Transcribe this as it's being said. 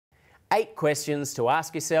8 questions to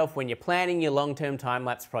ask yourself when you're planning your long-term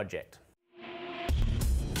time-lapse project.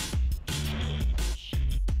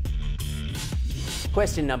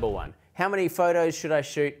 Question number 1. How many photos should I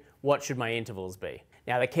shoot? What should my intervals be?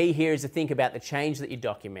 Now the key here is to think about the change that you're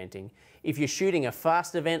documenting. If you're shooting a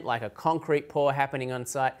fast event like a concrete pour happening on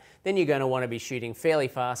site, then you're going to want to be shooting fairly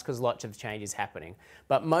fast because lots of change is happening.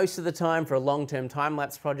 But most of the time for a long-term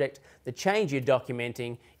time-lapse project, the change you're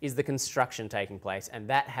documenting is the construction taking place, and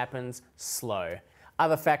that happens slow.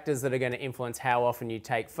 Other factors that are going to influence how often you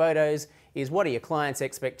take photos is what are your clients'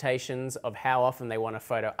 expectations of how often they want a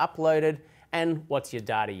photo uploaded, and what's your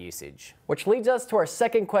data usage. Which leads us to our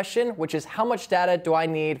second question, which is how much data do I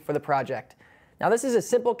need for the project? Now this is a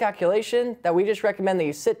simple calculation that we just recommend that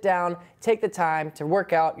you sit down, take the time to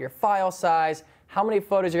work out your file size, how many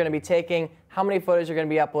photos you're going to be taking, how many photos you're going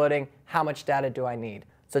to be uploading, how much data do I need.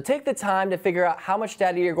 So take the time to figure out how much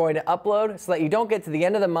data you're going to upload so that you don't get to the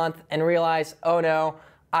end of the month and realize, oh no,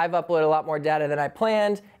 I've uploaded a lot more data than I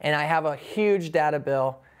planned and I have a huge data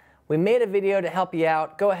bill. We made a video to help you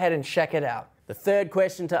out. Go ahead and check it out. The third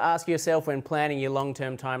question to ask yourself when planning your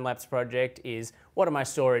long-term time-lapse project is, what are my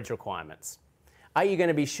storage requirements? Are you going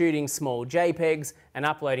to be shooting small JPEGs and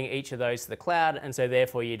uploading each of those to the cloud, and so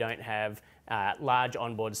therefore you don't have large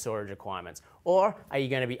onboard storage requirements? Or are you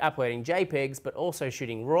going to be uploading JPEGs but also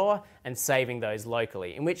shooting RAW and saving those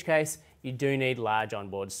locally, in which case you do need large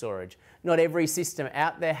onboard storage. Not every system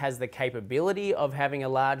out there has the capability of having a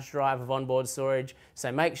large drive of onboard storage,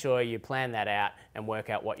 so make sure you plan that out and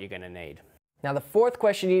work out what you're going to need. Now the fourth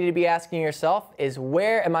question you need to be asking yourself is,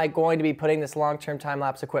 where am I going to be putting this long-term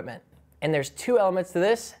time-lapse equipment? And there's 2 elements to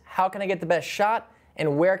this. How can I get the best shot,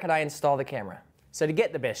 and where can I install the camera? So to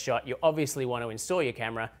get the best shot, you obviously want to install your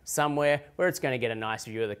camera somewhere where it's going to get a nice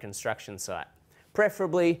view of the construction site.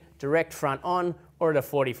 Preferably direct front on or at a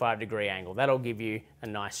 45-degree angle. That'll give you a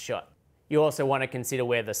nice shot. You also want to consider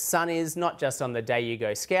where the sun is, not just on the day you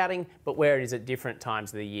go scouting, but where it is at different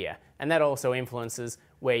times of the year. And that also influences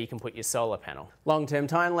where you can put your solar panel. Long-term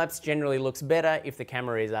time-lapse generally looks better if the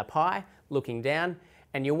camera is up high, looking down,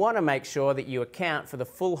 and you want to make sure that you account for the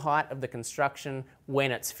full height of the construction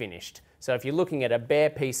when it's finished. So if you're looking at a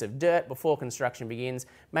bare piece of dirt before construction begins,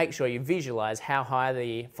 make sure you visualize how high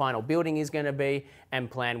the final building is going to be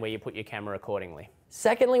and plan where you put your camera accordingly.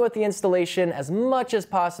 Secondly, with the installation, as much as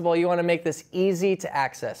possible, you want to make this easy to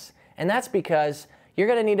access. And that's because you're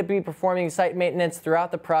going to need to be performing site maintenance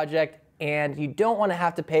throughout the project, and you don't want to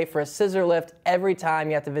have to pay for a scissor lift every time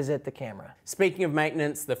you have to visit the camera. Speaking of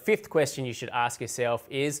maintenance, the 5th question you should ask yourself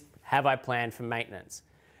is, have I planned for maintenance?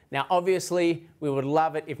 Now obviously, we would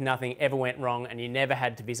love it if nothing ever went wrong and you never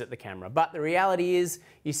had to visit the camera. But the reality is,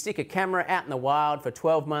 you stick a camera out in the wild for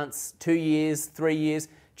 12 months, 2 years, 3 years,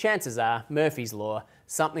 chances are, Murphy's Law,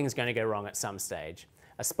 something's going to go wrong at some stage.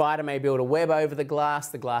 A spider may build a web over the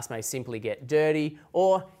glass may simply get dirty,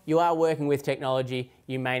 or you are working with technology,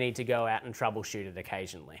 you may need to go out and troubleshoot it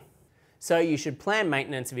occasionally. So you should plan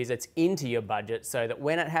maintenance visits into your budget so that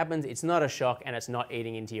when it happens, it's not a shock and it's not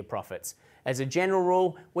eating into your profits. As a general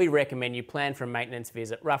rule, we recommend you plan for a maintenance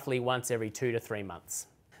visit roughly once every 2 to 3 months.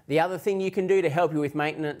 The other thing you can do to help you with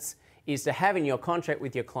maintenance is to have in your contract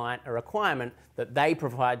with your client a requirement that they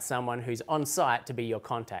provide someone who's on site to be your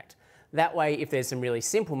contact. That way, if there's some really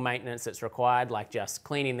simple maintenance that's required, like just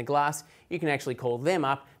cleaning the glass, you can actually call them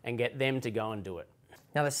up and get them to go and do it.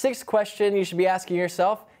 Now the 6th question you should be asking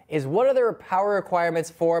yourself is, what are the power requirements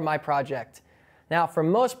for my project? Now for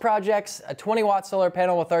most projects, a 20-watt solar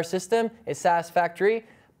panel with our system is satisfactory,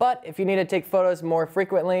 but if you need to take photos more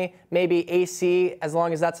frequently, maybe AC, as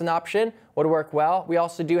long as that's an option, would work well. We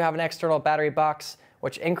also do have an external battery box,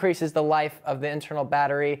 which increases the life of the internal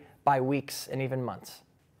battery by weeks and even months.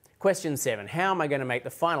 Question 7, how am I going to make the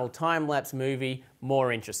final time-lapse movie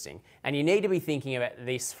more interesting? And you need to be thinking about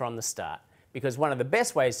this from the start, because one of the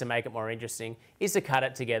best ways to make it more interesting is to cut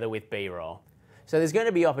it together with B-roll. So there's going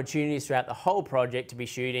to be opportunities throughout the whole project to be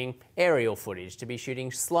shooting aerial footage, to be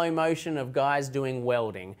shooting slow motion of guys doing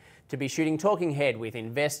welding, to be shooting talking head with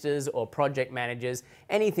investors or project managers,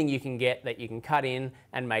 anything you can get that you can cut in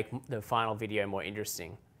and make the final video more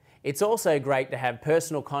interesting. It's also great to have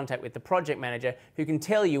personal contact with the project manager who can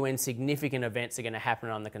tell you when significant events are going to happen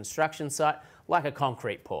on the construction site, like a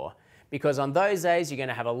concrete pour. Because on those days, you're going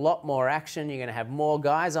to have a lot more action, you're going to have more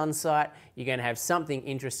guys on site, you're going to have something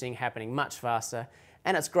interesting happening much faster,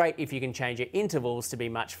 and it's great if you can change your intervals to be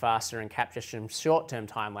much faster and capture some short-term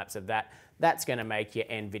time-lapse of that. That's going to make your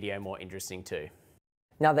end video more interesting too.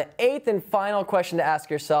 Now the 8th and final question to ask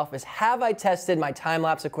yourself is, have I tested my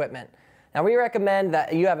time-lapse equipment? Now we recommend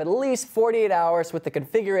that you have at least 48 hours with the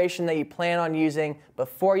configuration that you plan on using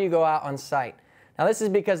before you go out on site. Now this is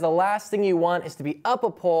because the last thing you want is to be up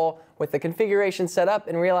a pole with the configuration set up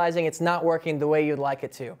and realizing it's not working the way you'd like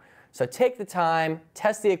it to. So take the time,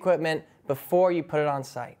 test the equipment before you put it on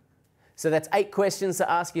site. So that's 8 questions to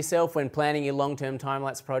ask yourself when planning your long-term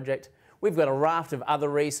time-lapse project. We've got a raft of other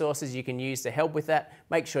resources you can use to help with that.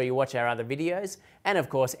 Make sure you watch our other videos. And of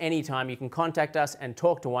course, anytime you can contact us and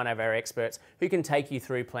talk to one of our experts who can take you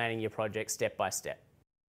through planning your project step by step.